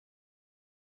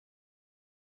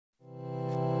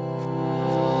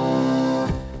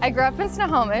I grew up in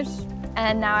Snohomish,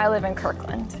 and now I live in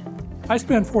Kirkland. I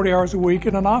spend 40 hours a week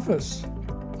in an office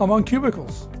among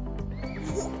cubicles.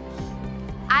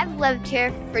 I've lived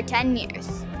here for 10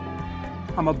 years.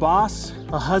 I'm a boss,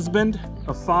 a husband,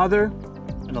 a father,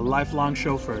 and a lifelong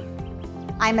chauffeur.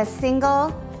 I'm a single,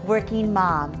 working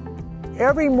mom.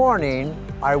 Every morning,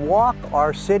 I walk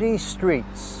our city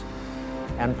streets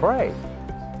and pray.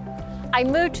 I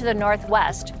moved to the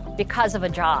Northwest because of a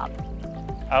job.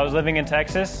 I was living in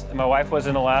Texas, and my wife was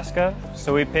in Alaska,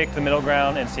 so we picked the middle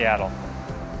ground in Seattle.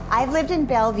 I've lived in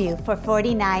Bellevue for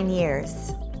 49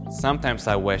 years. Sometimes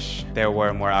I wish there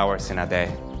were more hours in a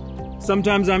day.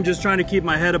 Sometimes I'm just trying to keep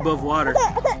my head above water.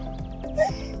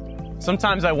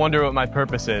 Sometimes I wonder what my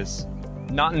purpose is.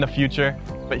 Not in the future,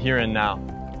 but here and now.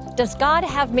 Does God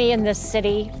have me in this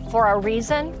city for a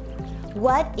reason?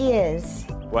 What is?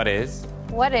 What is?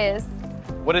 What is?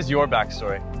 What is your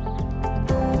backstory?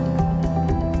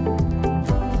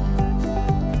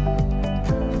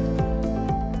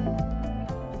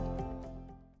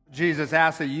 Jesus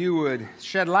asks that you would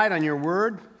shed light on your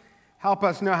word. Help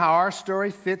us know how our story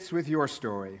fits with your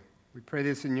story. We pray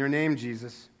this in your name,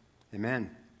 Jesus. Amen.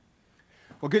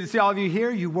 Well, good to see all of you here.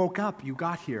 You woke up. You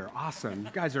got here. Awesome.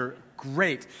 You guys are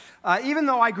great. Even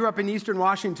though I grew up in Eastern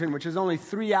Washington, which is only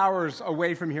 3 hours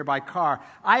away from here by car,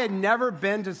 I had never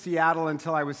been to Seattle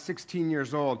until I was 16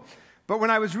 years old. But when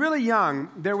I was really young,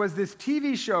 there was this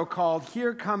TV show called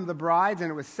Here Come the Brides, and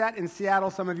it was set in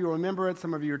Seattle. Some of you will remember it.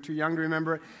 Some of you are too young to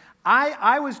remember it.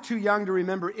 I was too young to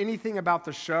remember anything about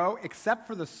the show except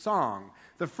for the song,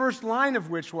 the first line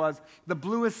of which was, "The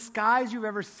bluest skies you've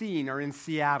ever seen are in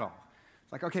Seattle."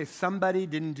 It's like, okay, somebody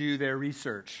didn't do their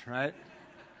research, right?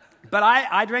 But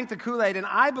I drank the Kool-Aid, and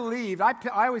I believed, I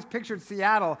always pictured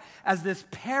Seattle as this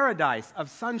paradise of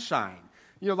sunshine,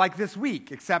 like this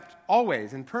week, except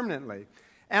always and permanently.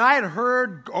 And I had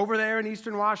heard over there in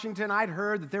Eastern Washington, I'd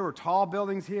heard that there were tall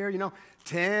buildings here,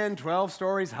 10, 12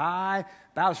 stories high,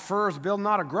 about as far as a building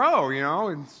ought to grow,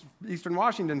 in Eastern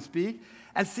Washington speak.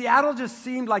 And Seattle just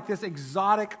seemed like this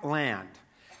exotic land.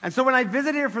 And so when I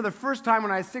visited here for the first time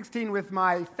when I was 16 with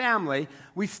my family,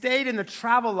 we stayed in the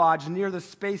Travel Lodge near the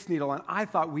Space Needle, and I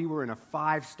thought we were in a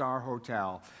 5-star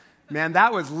hotel. Man,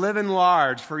 that was living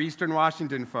large for Eastern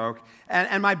Washington folk.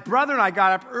 And my brother and I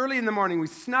got up early in the morning. We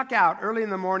snuck out early in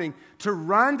the morning to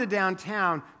run to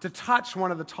downtown to touch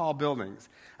one of the tall buildings.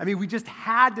 I mean, we just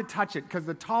had to touch it because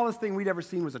the tallest thing we'd ever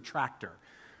seen was a tractor.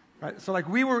 Right? So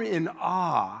we were in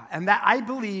awe. And that, I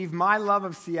believe my love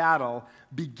of Seattle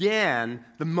began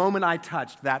the moment I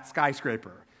touched that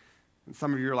skyscraper. And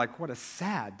some of you are like, what a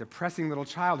sad, depressing little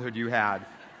childhood you had.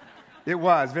 It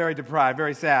was very deprived,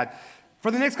 very sad. For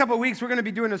the next couple of weeks, we're going to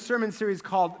be doing a sermon series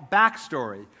called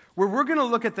Backstory, where we're going to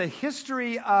look at the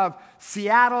history of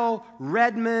Seattle,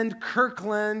 Redmond,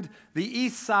 Kirkland, the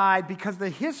East Side, because the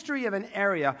history of an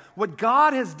area, what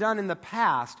God has done in the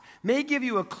past, may give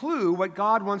you a clue what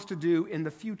God wants to do in the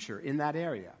future in that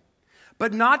area.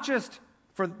 But not just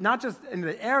in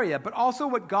the area, but also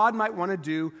what God might want to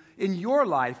do in your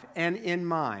life and in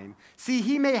mine. See,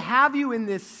 He may have you in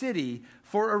this city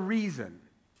for a reason.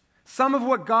 Some of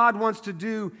what God wants to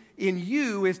do in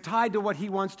you is tied to what He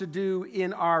wants to do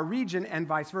in our region and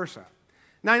vice versa.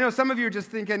 Now, I know some of you are just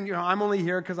thinking, I'm only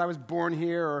here because I was born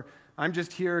here, or I'm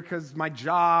just here because my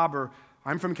job, or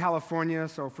I'm from California,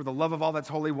 so for the love of all that's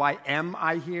holy, why am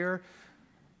I here?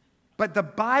 But the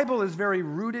Bible is very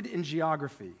rooted in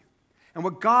geography. And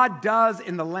what God does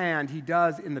in the land, He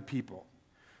does in the people.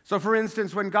 So, for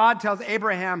instance, when God tells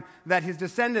Abraham that his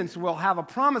descendants will have a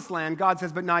promised land, God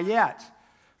says, but not yet.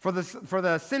 For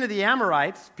the sin of the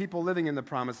Amorites, people living in the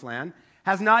promised land,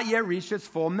 has not yet reached its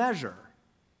full measure.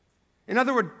 In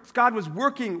other words, God was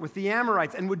working with the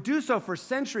Amorites and would do so for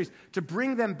centuries to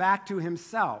bring them back to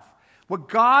Himself. What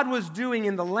God was doing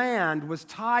in the land was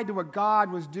tied to what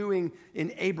God was doing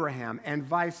in Abraham and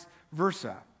vice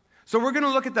versa. So we're going to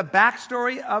look at the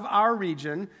backstory of our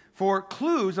region for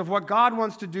clues of what God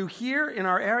wants to do here in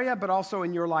our area, but also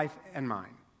in your life and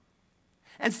mine.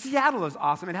 And Seattle is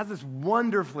awesome. It has this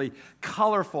wonderfully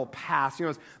colorful past.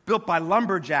 It's built by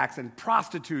lumberjacks and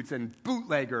prostitutes and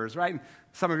bootleggers, right? And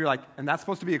some of you are like, and that's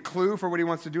supposed to be a clue for what He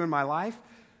wants to do in my life?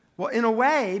 Well, in a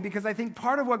way, because I think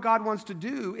part of what God wants to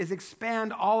do is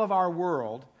expand all of our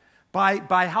world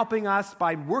by helping us,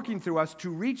 by working through us to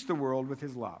reach the world with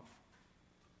His love.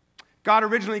 God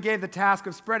originally gave the task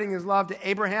of spreading His love to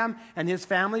Abraham and his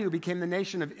family, who became the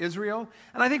nation of Israel.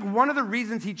 And I think one of the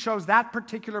reasons He chose that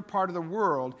particular part of the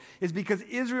world is because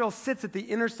Israel sits at the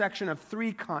intersection of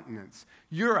 3 continents,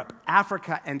 Europe,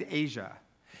 Africa, and Asia.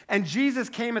 And Jesus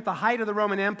came at the height of the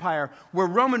Roman Empire, where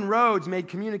Roman roads made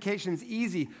communications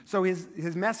easy so his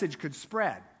message could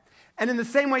spread. And in the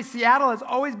same way, Seattle has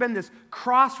always been this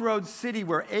crossroads city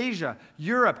where Asia,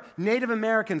 Europe, Native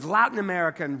Americans, Latin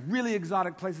America, and really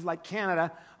exotic places like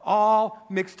Canada all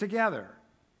mixed together.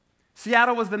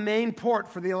 Seattle was the main port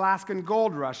for the Alaskan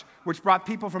gold rush, which brought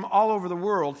people from all over the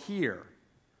world here.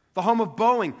 The home of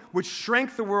Boeing, which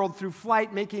shrank the world through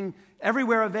flight, making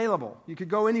everywhere available. You could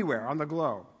go anywhere on the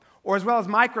globe. Or as well as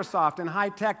Microsoft and high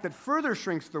tech that further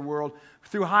shrinks the world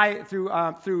through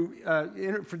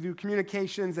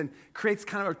communications and creates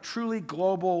kind of a truly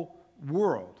global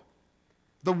world.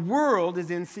 The world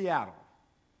is in Seattle.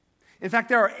 In fact,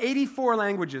 there are 84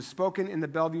 languages spoken in the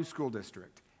Bellevue School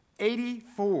District.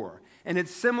 84. And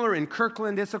it's similar in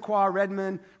Kirkland, Issaquah,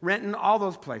 Redmond, Renton, all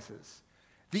those places.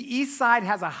 The East Side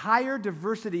has a higher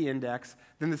diversity index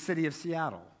than the city of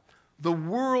Seattle. The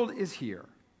world is here.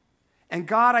 And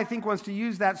God, I think, wants to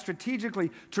use that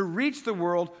strategically to reach the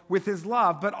world with his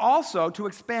love, but also to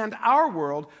expand our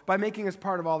world by making us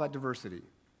part of all that diversity.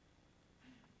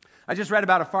 I just read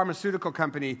about a pharmaceutical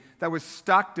company that was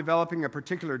stuck developing a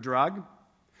particular drug.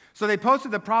 So they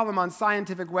posted the problem on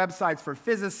scientific websites for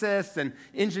physicists and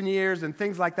engineers and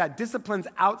things like that, disciplines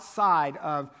outside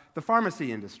of the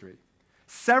pharmacy industry.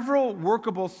 Several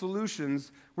workable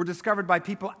solutions were discovered by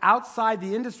people outside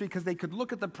the industry because they could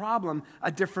look at the problem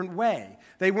a different way.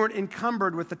 They weren't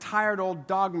encumbered with the tired old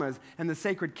dogmas and the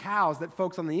sacred cows that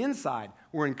folks on the inside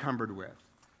were encumbered with.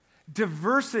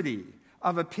 Diversity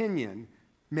of opinion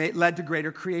led to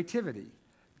greater creativity.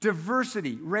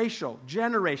 Diversity, racial,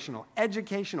 generational,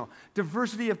 educational,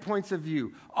 diversity of points of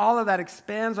view, all of that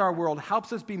expands our world,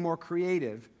 helps us be more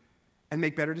creative and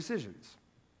make better decisions.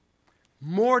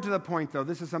 More to the point, though,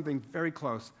 this is something very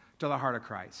close to the heart of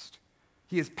Christ.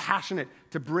 He is passionate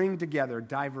to bring together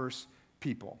diverse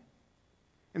people.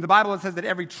 In the Bible, it says that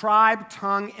every tribe,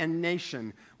 tongue, and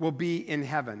nation will be in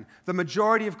heaven. The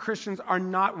majority of Christians are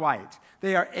not white.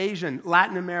 They are Asian,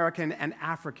 Latin American, and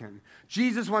African.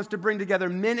 Jesus wants to bring together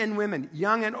men and women,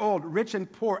 young and old, rich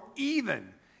and poor, even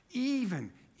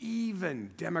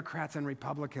Democrats and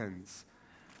Republicans.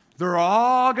 They're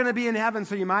all going to be in heaven,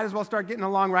 so you might as well start getting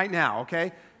along right now,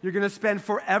 okay? You're going to spend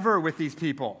forever with these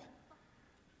people.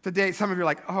 Today, some of you are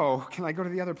like, oh, can I go to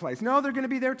the other place? No, they're going to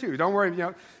be there too. Don't worry.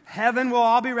 Heaven will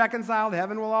all be reconciled.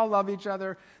 Heaven will all love each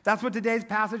other. That's what today's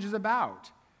passage is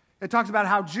about. It talks about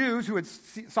how Jews who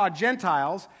saw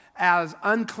Gentiles as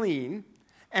unclean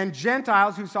and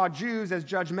Gentiles who saw Jews as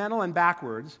judgmental and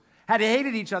backwards had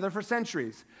hated each other for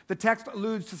centuries. The text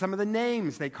alludes to some of the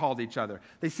names they called each other.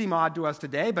 They seem odd to us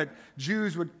today, but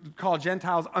Jews would call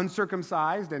Gentiles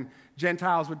uncircumcised, and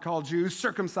Gentiles would call Jews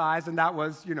circumcised, and that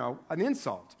was, an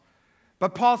insult.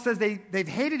 But Paul says they've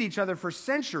hated each other for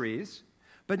centuries,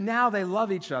 but now they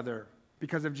love each other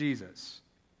because of Jesus.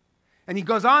 And he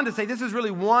goes on to say this is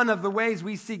really one of the ways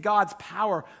we see God's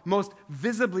power most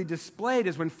visibly displayed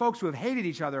is when folks who have hated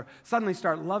each other suddenly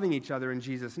start loving each other in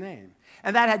Jesus' name.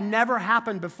 And that had never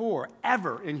happened before,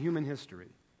 ever in human history.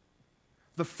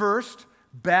 The first,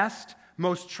 best,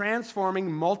 most transforming,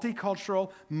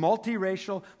 multicultural,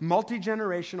 multiracial,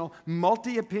 multigenerational,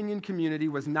 multi-opinion community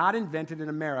was not invented in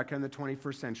America in the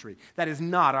 21st century. That is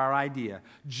not our idea.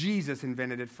 Jesus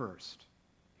invented it first.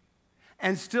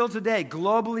 And still today,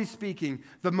 globally speaking,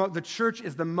 the church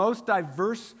is the most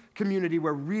diverse community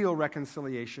where real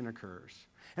reconciliation occurs.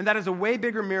 And that is a way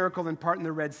bigger miracle than parting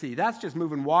the Red Sea. That's just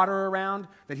moving water around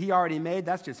that he already made.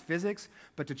 That's just physics.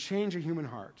 But to change a human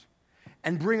heart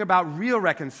and bring about real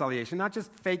reconciliation, not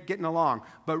just fake getting along,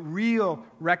 but real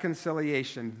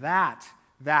reconciliation, that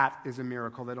is a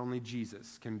miracle that only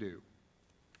Jesus can do.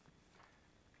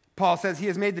 Paul says he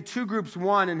has made the two groups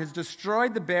one and has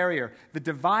destroyed the barrier, the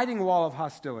dividing wall of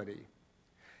hostility.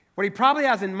 What he probably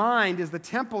has in mind is the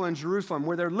temple in Jerusalem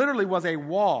where there literally was a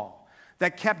wall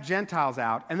that kept Gentiles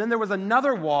out, and then there was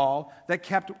another wall that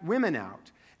kept women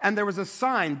out. And there was a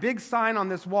sign, big sign on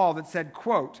this wall that said,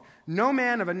 quote, "No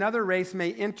man of another race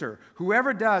may enter.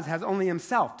 Whoever does has only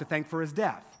himself to thank for his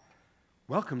death."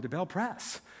 Welcome to Bell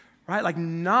Press, right? Like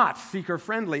not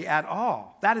seeker-friendly at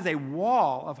all. That is a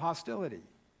wall of hostility.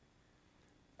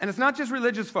 And it's not just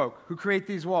religious folk who create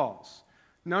these walls.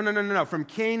 No. From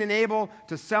Cain and Abel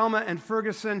to Selma and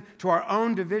Ferguson to our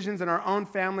own divisions in our own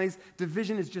families,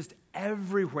 division is just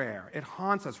everywhere. It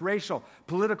haunts us. Racial,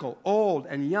 political, old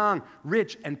and young,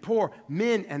 rich and poor,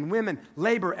 men and women,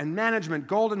 labor and management,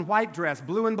 gold and white dress,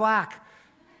 blue and black.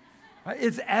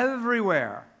 It's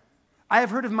everywhere. I have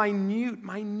heard of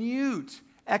minute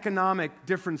economic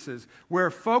differences where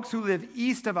folks who live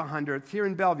east of 100th, here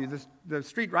in Bellevue, the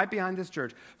street right behind this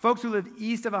church, folks who live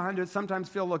east of 100th sometimes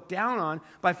feel looked down on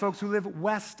by folks who live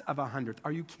west of 100th.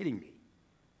 Are you kidding me?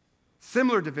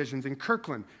 Similar divisions in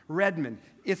Kirkland, Redmond,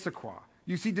 Issaquah.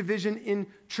 You see division in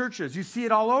churches. You see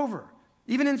it all over.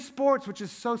 Even in sports, which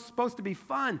is so supposed to be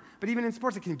fun, but even in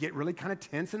sports, it can get really kind of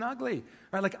tense and ugly.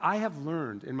 Right? Like I have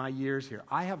learned in my years here,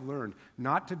 I have learned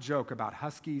not to joke about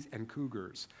Huskies and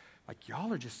Cougars. Like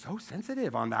y'all are just so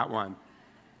sensitive on that one.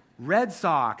 Red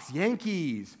Sox,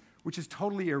 Yankees, which is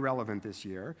totally irrelevant this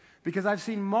year, because I've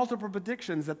seen multiple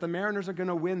predictions that the Mariners are going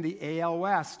to win the AL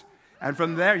West. And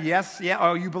from there,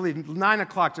 you believe. 9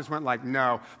 o'clock just went like,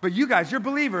 no. But you guys, you're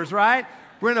believers, right?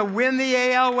 We're going to win the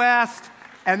AL West.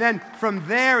 And then from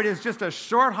there, it is just a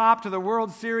short hop to the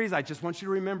World Series. I just want you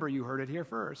to remember, you heard it here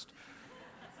first.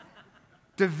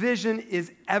 Division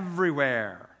is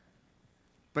everywhere.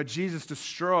 But Jesus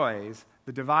destroys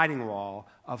the dividing wall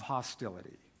of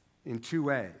hostility in 2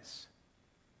 ways.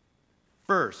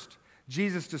 First,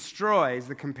 Jesus destroys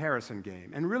the comparison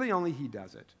game, and really only he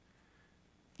does it.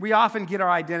 We often get our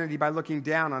identity by looking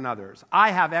down on others.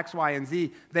 I have X, Y, and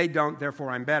Z. They don't, therefore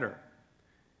I'm better.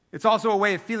 It's also a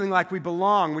way of feeling like we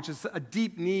belong, which is a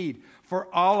deep need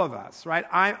for all of us, right?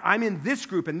 I'm in this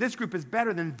group, and this group is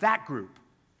better than that group.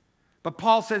 But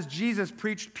Paul says Jesus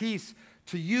preached peace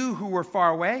to you who were far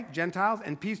away, Gentiles,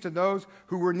 and peace to those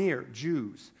who were near,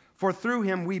 Jews. For through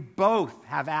him we both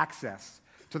have access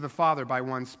to the Father by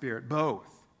one Spirit, both.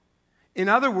 In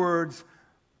other words,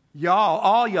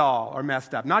 all y'all are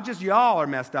messed up. Not just y'all are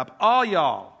messed up, all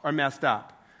y'all are messed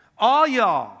up. All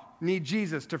y'all need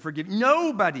Jesus to forgive.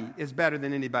 Nobody is better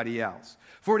than anybody else.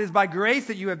 For it is by grace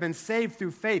that you have been saved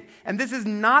through faith. And this is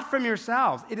not from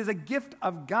yourselves. It is a gift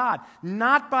of God,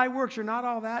 not by works. You're not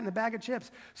all that in a bag of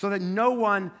chips, so that no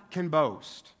one can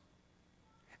boast.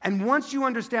 And once you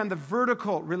understand the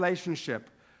vertical relationship,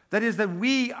 that is that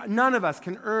none of us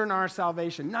can earn our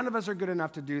salvation. None of us are good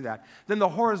enough to do that. Then the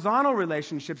horizontal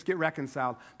relationships get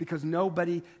reconciled because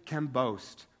nobody can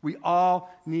boast. We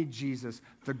all need Jesus.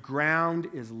 The ground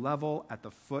is level at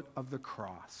the foot of the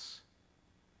cross.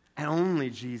 And only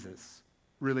Jesus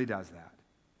really does that.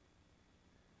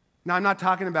 Now, I'm not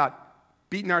talking about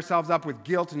beating ourselves up with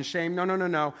guilt and shame.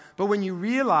 No. But when you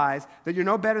realize that you're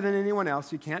no better than anyone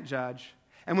else, you can't judge.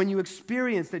 And when you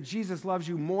experience that Jesus loves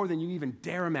you more than you even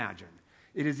dare imagine,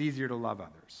 it is easier to love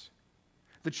others.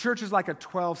 The church is like a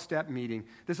 12-step meeting,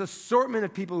 this assortment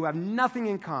of people who have nothing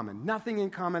in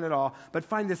common at all, but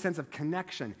find this sense of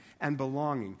connection and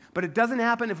belonging. But it doesn't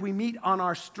happen if we meet on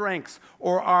our strengths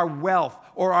or our wealth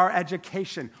or our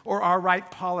education or our right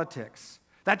politics.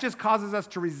 That just causes us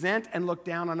to resent and look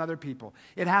down on other people.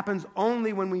 It happens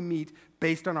only when we meet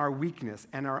based on our weakness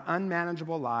and our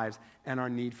unmanageable lives and our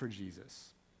need for Jesus.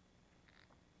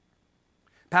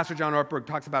 Pastor John Ortberg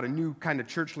talks about a new kind of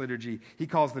church liturgy. He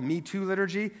calls the Me Too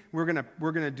liturgy. We're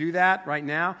gonna do that right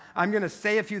now. I'm going to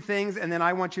say a few things, and then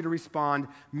I want you to respond,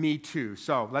 Me Too.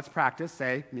 So let's practice.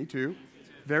 Say, Me Too.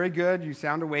 Very good. You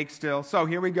sound awake still. So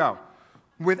here we go.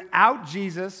 Without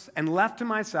Jesus and left to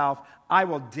myself, I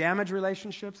will damage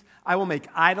relationships. I will make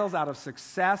idols out of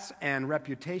success and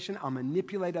reputation. I'll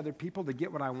manipulate other people to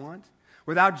get what I want.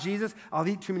 Without Jesus, I'll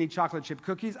eat too many chocolate chip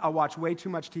cookies. I'll watch way too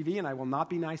much TV, and I will not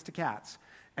be nice to cats.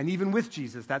 And even with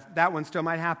Jesus, that one still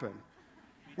might happen.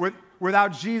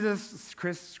 Without Jesus,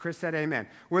 Chris said amen.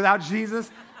 Without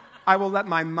Jesus, I will let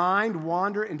my mind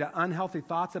wander into unhealthy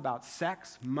thoughts about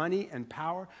sex, money, and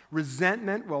power.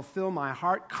 Resentment will fill my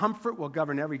heart. Comfort will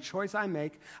govern every choice I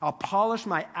make. I'll polish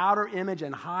my outer image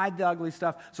and hide the ugly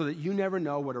stuff so that you never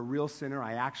know what a real sinner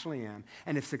I actually am.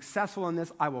 And if successful in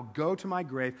this, I will go to my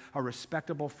grave a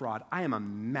respectable fraud. I am a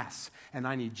mess, and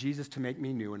I need Jesus to make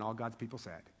me new. And all God's people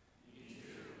said,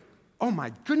 oh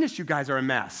my goodness, you guys are a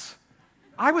mess.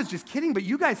 I was just kidding, but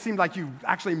you guys seemed like you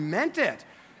actually meant it.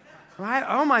 Right?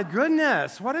 Oh my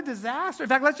goodness, what a disaster. In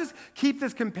fact, let's just keep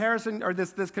this comparison or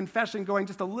this confession going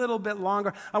just a little bit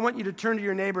longer. I want you to turn to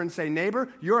your neighbor and say, neighbor,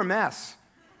 you're a mess.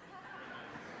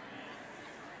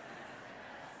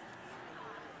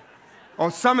 Oh,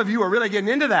 some of you are really getting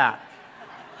into that.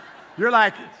 You're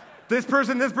like, this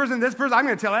person. I'm going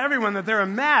to tell everyone that they're a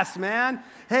mess, man.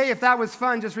 Hey, if that was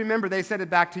fun, just remember they said it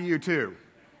back to you too.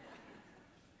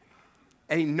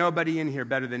 Ain't nobody in here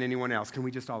better than anyone else. Can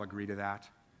we just all agree to that?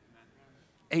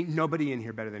 Ain't nobody in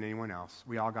here better than anyone else.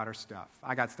 We all got our stuff.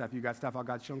 I got stuff, you got stuff, all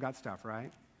got, got stuff,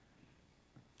 right?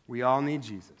 We all need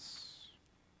Jesus.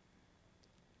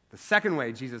 The second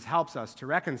way Jesus helps us to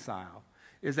reconcile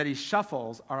is that he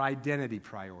shuffles our identity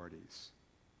priorities.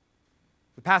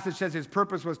 The passage says his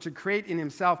purpose was to create in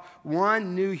himself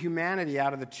one new humanity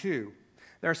out of the two.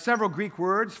 There are several Greek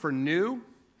words for new.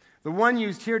 The one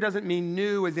used here doesn't mean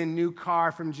new as in new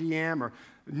car from GM or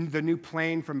the new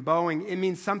plane from Boeing. It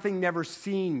means something never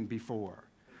seen before.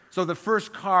 So the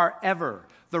first car ever,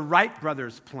 the Wright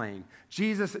brothers plane.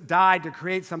 Jesus died to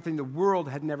create something the world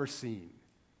had never seen.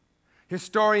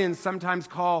 Historians sometimes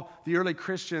call the early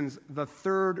Christians the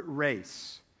third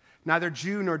race. Neither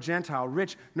Jew nor Gentile,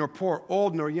 rich nor poor,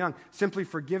 old nor young, simply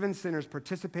forgiven sinners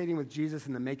participating with Jesus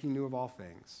in the making new of all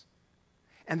things.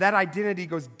 And that identity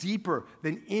goes deeper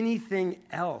than anything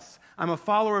else. I'm a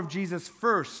follower of Jesus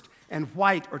first, and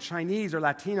white or Chinese or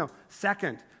Latino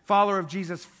second. Follower of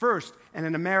Jesus first, and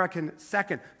an American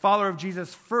second. Follower of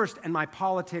Jesus first, and my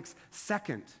politics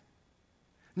second.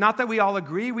 Not that we all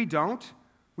agree, we don't.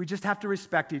 We just have to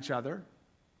respect each other.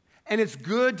 And it's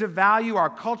good to value our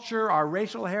culture, our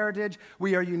racial heritage.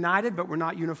 We are united, but we're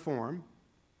not uniform.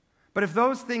 But if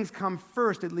those things come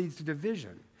first, it leads to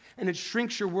division. And it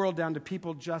shrinks your world down to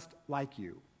people just like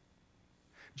you.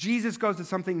 Jesus goes to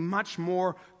something much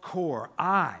more core.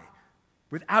 I,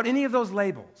 without any of those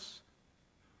labels,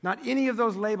 not any of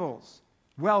those labels,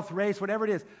 wealth, race, whatever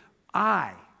it is,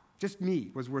 I, just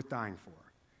me, was worth dying for.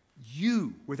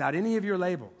 You, without any of your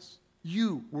labels,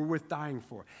 you were worth dying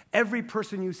for. Every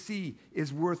person you see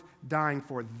is worth dying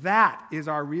for. That is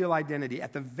our real identity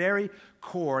at the very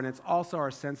core, and it's also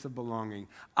our sense of belonging.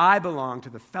 I belong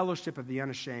to the fellowship of the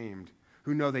unashamed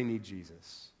who know they need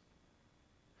Jesus.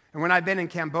 And when I've been in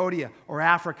Cambodia or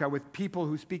Africa with people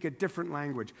who speak a different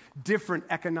language, different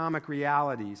economic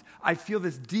realities, I feel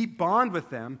this deep bond with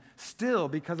them still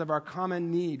because of our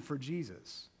common need for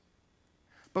Jesus.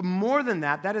 But more than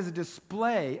that, that is a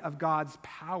display of God's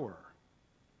power.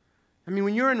 I mean,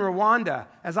 when you're in Rwanda,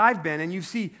 as I've been, and you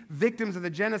see victims of the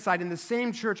genocide in the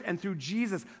same church and through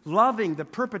Jesus loving the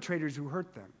perpetrators who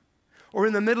hurt them. Or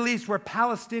in the Middle East where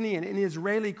Palestinian and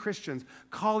Israeli Christians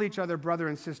call each other brother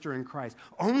and sister in Christ.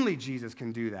 Only Jesus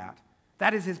can do that.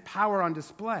 That is his power on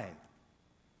display.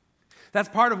 That's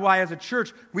part of why, as a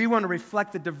church, we want to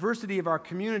reflect the diversity of our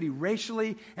community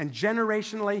racially and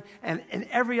generationally and in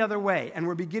every other way. And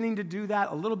we're beginning to do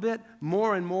that a little bit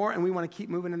more and more, and we want to keep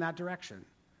moving in that direction.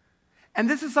 And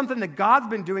this is something that God's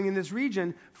been doing in this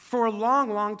region for a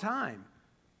long, long time.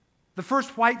 The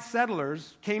first white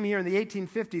settlers came here in the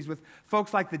 1850s with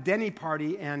folks like the Denny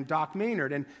Party and Doc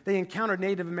Maynard, and they encountered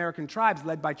Native American tribes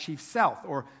led by Chief South,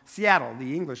 or Seattle,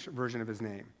 the English version of his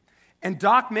name. And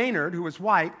Doc Maynard, who was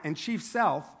white, and Chief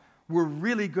South were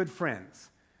really good friends.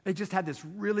 They just had this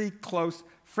really close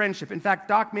friendship. In fact,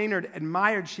 Doc Maynard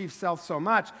admired Chief South so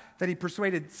much that he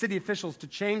persuaded city officials to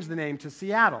change the name to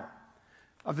Seattle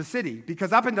of the city.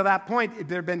 Because up until that point,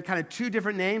 there had been kind of two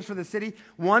different names for the city.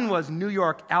 One was New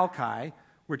York Alki,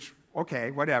 which, okay,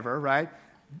 whatever, right?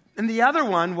 And the other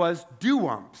one was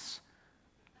Dewumps.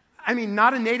 I mean,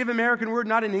 not a Native American word,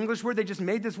 not an English word. They just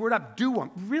made this word up.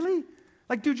 Dewump. Really?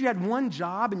 Like, dude, you had one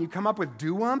job and you come up with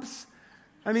Dewumps?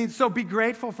 I mean, so be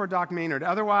grateful for Doc Maynard.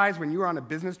 Otherwise, when you were on a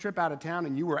business trip out of town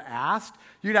and you were asked,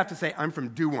 you'd have to say, I'm from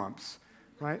Dewumps,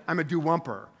 right? I'm a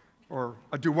Dewumper or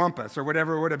a Dewumpus or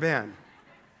whatever it would have been.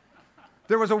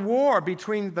 There was a war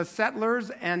between the settlers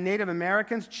and Native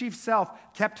Americans. Chief South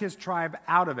kept his tribe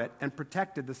out of it and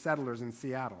protected the settlers in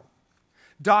Seattle.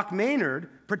 Doc Maynard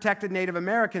protected Native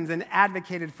Americans and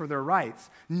advocated for their rights.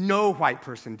 No white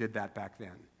person did that back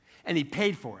then. And he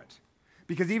paid for it.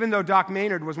 Because even though Doc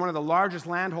Maynard was one of the largest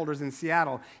landholders in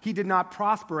Seattle, he did not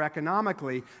prosper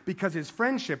economically because his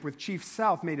friendship with Chief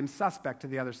South made him suspect to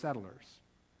the other settlers.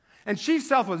 And Chief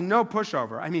South was no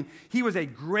pushover. I mean, he was a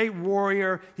great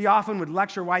warrior. He often would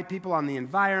lecture white people on the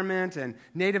environment and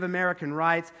Native American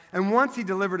rights. And once he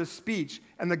delivered a speech,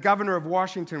 and the governor of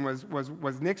Washington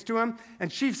was next to him. And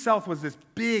Chief South was this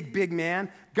big, big man.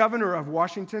 Governor of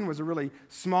Washington was a really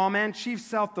small man. Chief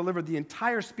South delivered the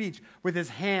entire speech with his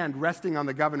hand resting on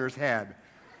the governor's head.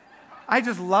 I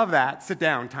just love that. Sit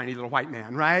down, tiny little white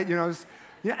man, right? You know,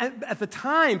 at the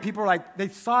time, people were like, they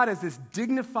saw it as this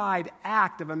dignified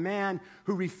act of a man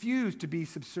who refused to be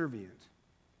subservient.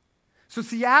 So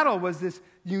Seattle was this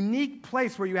unique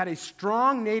place where you had a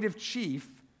strong native chief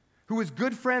who was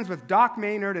good friends with Doc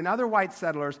Maynard and other white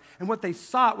settlers, and what they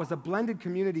sought was a blended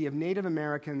community of Native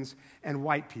Americans and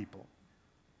white people.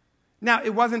 Now,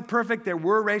 it wasn't perfect. There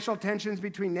were racial tensions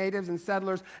between natives and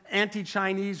settlers,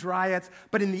 anti-Chinese riots.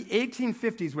 But in the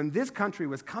 1850s, when this country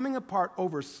was coming apart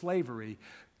over slavery,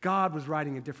 God was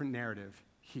writing a different narrative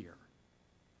here.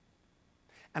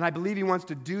 And I believe he wants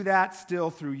to do that still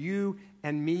through you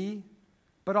and me,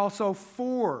 but also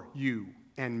for you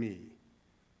and me.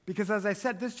 Because as I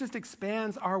said, this just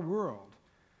expands our world.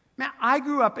 Man, I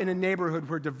grew up in a neighborhood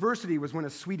where diversity was when a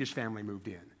Swedish family moved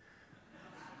in.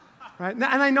 Right? And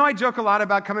I know I joke a lot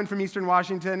about coming from Eastern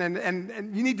Washington,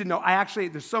 and you need to know,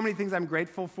 there's so many things I'm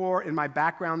grateful for in my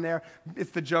background there. It's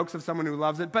the jokes of someone who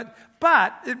loves it. But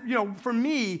for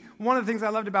me, one of the things I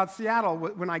loved about Seattle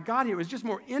when I got here was just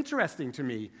more interesting to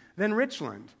me than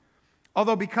Richland.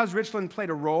 Although because Richland played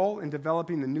a role in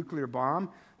developing the nuclear bomb,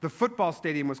 the football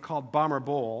stadium was called Bomber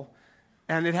Bowl,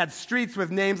 and it had streets with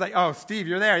names like, oh, Steve,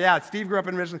 you're there. Yeah, Steve grew up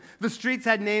in Richland. The streets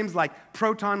had names like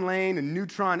Proton Lane and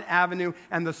Neutron Avenue,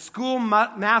 and the school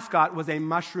mascot was a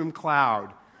mushroom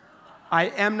cloud. I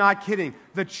am not kidding.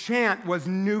 The chant was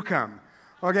Nukem,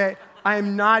 okay? I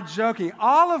am not joking.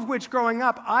 All of which, growing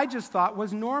up, I just thought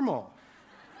was normal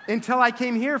until I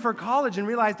came here for college and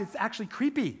realized it's actually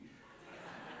creepy.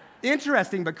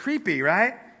 Interesting, but creepy,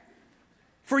 right?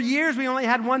 For years, we only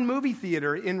had one movie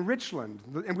theater in Richland,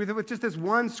 and with just this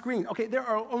one screen. Okay, there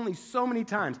are only so many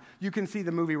times you can see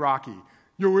the movie Rocky,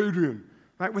 Yo, Adrian,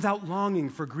 right, without longing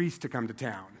for Grease to come to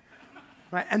town.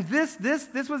 Right? And this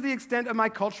was the extent of my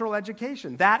cultural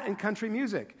education, that and country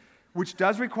music, which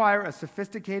does require a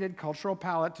sophisticated cultural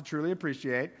palate to truly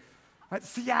appreciate. Right?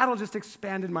 Seattle just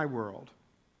expanded my world.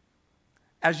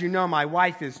 As you know, my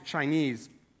wife is Chinese.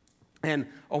 And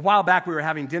a while back, we were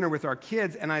having dinner with our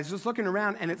kids, and I was just looking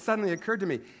around, and it suddenly occurred to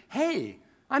me, hey,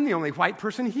 I'm the only white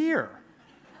person here.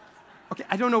 Okay,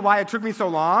 I don't know why it took me so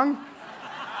long.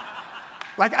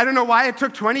 I don't know why it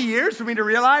took 20 years for me to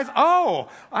realize, oh,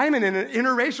 I'm in an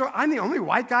interracial, I'm the only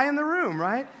white guy in the room,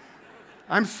 right?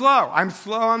 I'm slow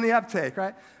on the uptake,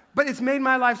 right? But it's made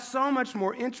my life so much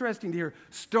more interesting to hear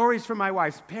stories from my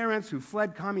wife's parents who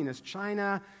fled communist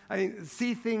China,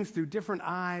 see things through different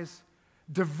eyes.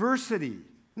 Diversity,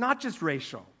 not just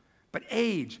racial, but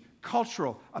age,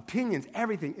 cultural, opinions,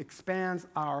 everything expands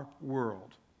our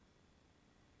world.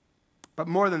 But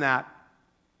more than that,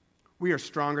 we are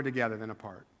stronger together than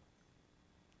apart.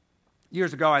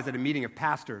 Years ago, I was at a meeting of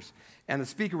pastors, and the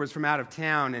speaker was from out of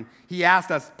town, and he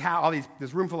asked us,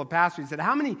 this room full of pastors, he said,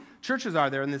 how many churches are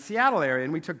there in the Seattle area?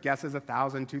 And we took guesses,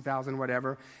 1,000, 2,000,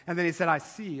 whatever. And then he said, I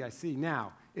see.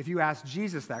 Now, if you asked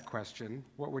Jesus that question,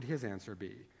 what would his answer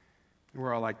be? And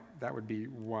we're all like, that would be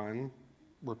one.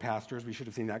 We're pastors. We should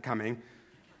have seen that coming.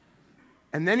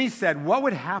 And then he said, what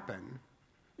would happen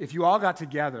if you all got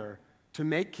together to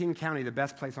make King County the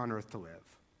best place on earth to live?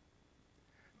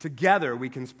 Together, we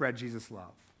can spread Jesus'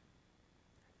 love.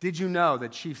 Did you know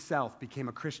that Chief Sealth became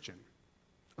a Christian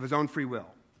of his own free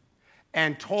will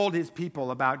and told his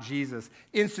people about Jesus,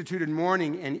 instituted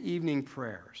morning and evening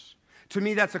prayers? To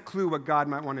me, that's a clue what God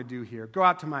might want to do here. Go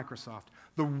out to Microsoft.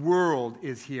 The world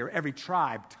is here, every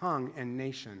tribe, tongue, and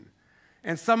nation.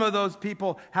 And some of those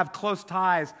people have close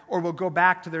ties or will go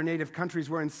back to their native countries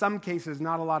where in some cases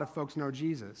not a lot of folks know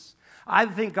Jesus. I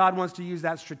think God wants to use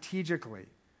that strategically.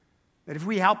 That if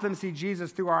we help them see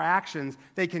Jesus through our actions,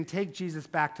 they can take Jesus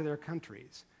back to their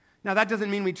countries. Now, that doesn't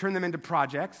mean we turn them into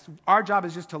projects. Our job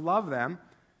is just to love them.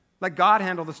 Let God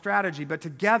handle the strategy, but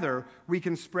together we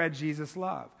can spread Jesus'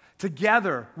 love.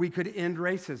 Together, we could end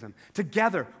racism.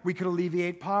 Together, we could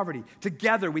alleviate poverty.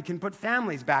 Together, we can put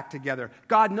families back together.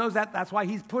 God knows that. That's why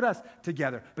he's put us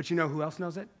together. But you know who else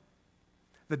knows it?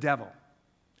 The devil.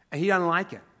 And he doesn't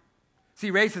like it.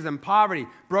 See, racism, poverty,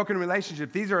 broken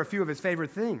relationships, these are a few of his favorite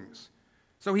things.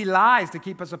 So he lies to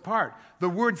keep us apart. The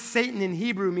word Satan in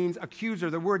Hebrew means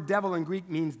accuser. The word devil in Greek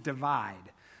means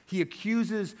divide. He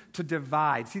accuses to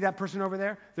divide. See that person over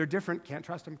there? They're different. Can't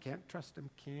trust them, can't trust them,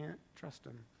 can't trust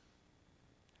them.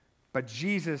 But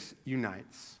Jesus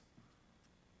unites.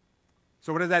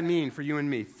 So what does that mean for you and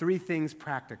me? 3 things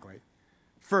practically.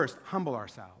 First, humble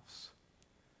ourselves.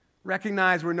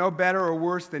 Recognize we're no better or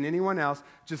worse than anyone else,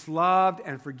 just loved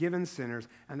and forgiven sinners,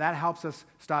 and that helps us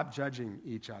stop judging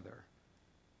each other.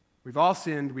 We've all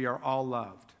sinned. We are all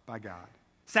loved by God.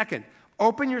 Second,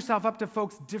 open yourself up to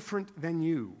folks different than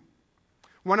you.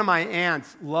 One of my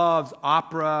aunts loves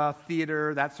opera,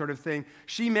 theater, that sort of thing.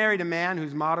 She married a man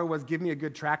whose motto was, give me a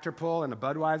good tractor pull and a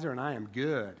Budweiser, and I am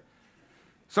good.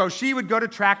 So she would go to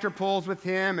tractor pulls with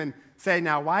him and say,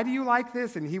 now, why do you like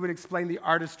this? And he would explain the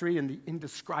artistry and the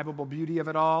indescribable beauty of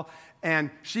it all. And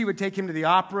she would take him to the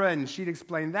opera, and she'd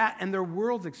explain that, and their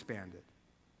worlds expanded.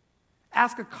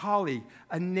 Ask a colleague,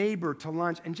 a neighbor to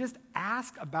lunch, and just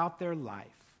ask about their life.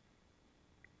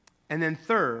 And then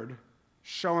third,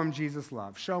 show them Jesus'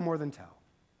 love. Show more than tell.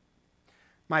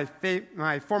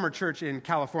 My former church in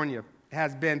California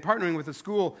has been partnering with a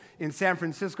school in San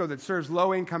Francisco that serves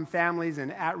low-income families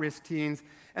and at-risk teens,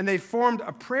 and they formed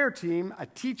a prayer team, a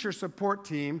teacher support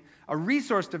team, a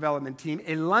resource development team,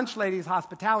 a lunch ladies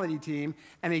hospitality team,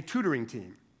 and a tutoring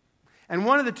team. And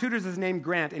one of the tutors is named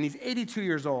Grant, and he's 82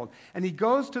 years old, and he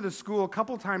goes to the school a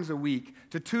couple times a week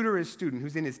to tutor his student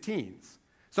who's in his teens.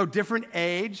 So different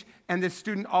age, and this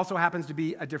student also happens to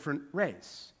be a different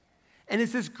race. And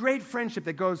it's this great friendship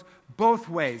that goes both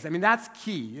ways. I mean, that's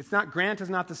key. Grant is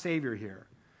not the savior here.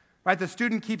 Right? The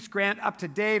student keeps Grant up to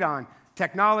date on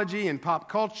technology and pop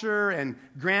culture, and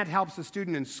Grant helps the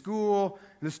student in school.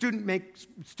 And the student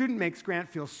makes Grant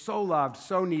feel so loved,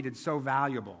 so needed, so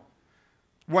valuable.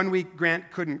 One week,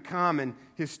 Grant couldn't come, and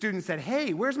his student said,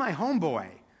 "Hey, where's my homeboy?"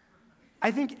 I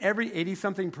think every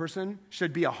 80-something person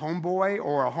should be a homeboy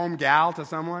or a home gal to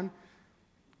someone.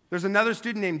 There's another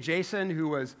student named Jason who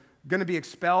was going to be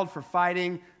expelled for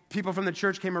fighting. People from the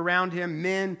church came around him.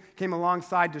 Men came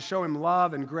alongside to show him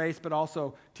love and grace, but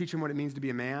also teach him what it means to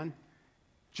be a man.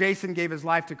 Jason gave his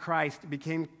life to Christ,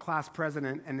 became class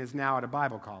president, and is now at a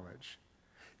Bible college.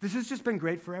 This has just been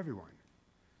great for everyone.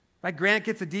 Right? Grant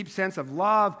gets a deep sense of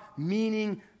love,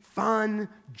 meaning, fun,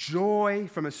 joy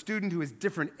from a student who is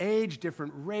different age,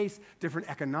 different race, different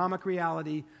economic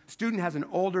reality. Student has an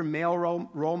older male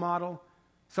role model,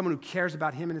 someone who cares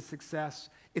about him and his success.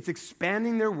 It's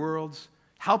expanding their worlds,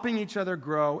 helping each other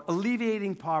grow,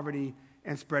 alleviating poverty,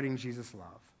 and spreading Jesus'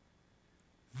 love.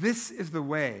 This is the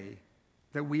way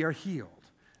that we are healed.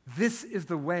 This is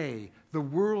the way the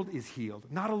world is healed,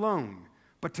 not alone,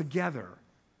 but together.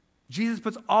 Jesus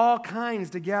puts all kinds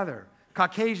together: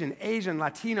 Caucasian, Asian,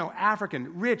 Latino,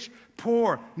 African, rich,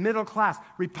 poor, middle class,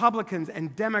 Republicans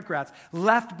and Democrats,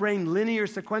 left-brain, linear,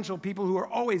 sequential people who are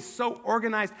always so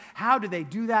organized. How do they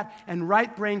do that? And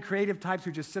right-brain, creative types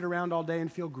who just sit around all day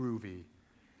and feel groovy.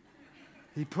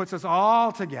 He puts us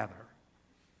all together.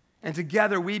 And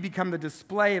together we become the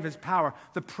display of his power,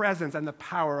 the presence and the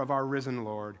power of our risen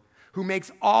Lord, who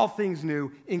makes all things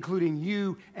new, including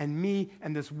you and me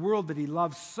and this world that he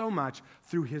loves so much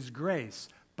through his grace,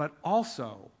 but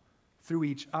also through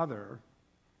each other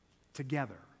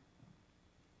together.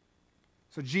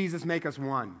 So Jesus, make us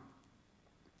one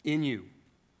in you.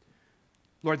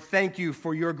 Lord, thank you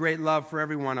for your great love for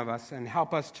every one of us, and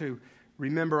help us to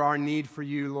remember our need for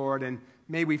you, Lord, and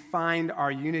may we find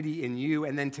our unity in you,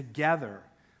 and then together,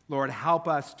 Lord, help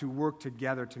us to work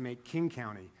together to make King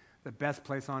County the best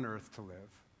place on earth to live.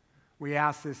 We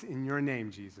ask this in your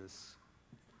name, Jesus.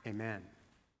 Amen.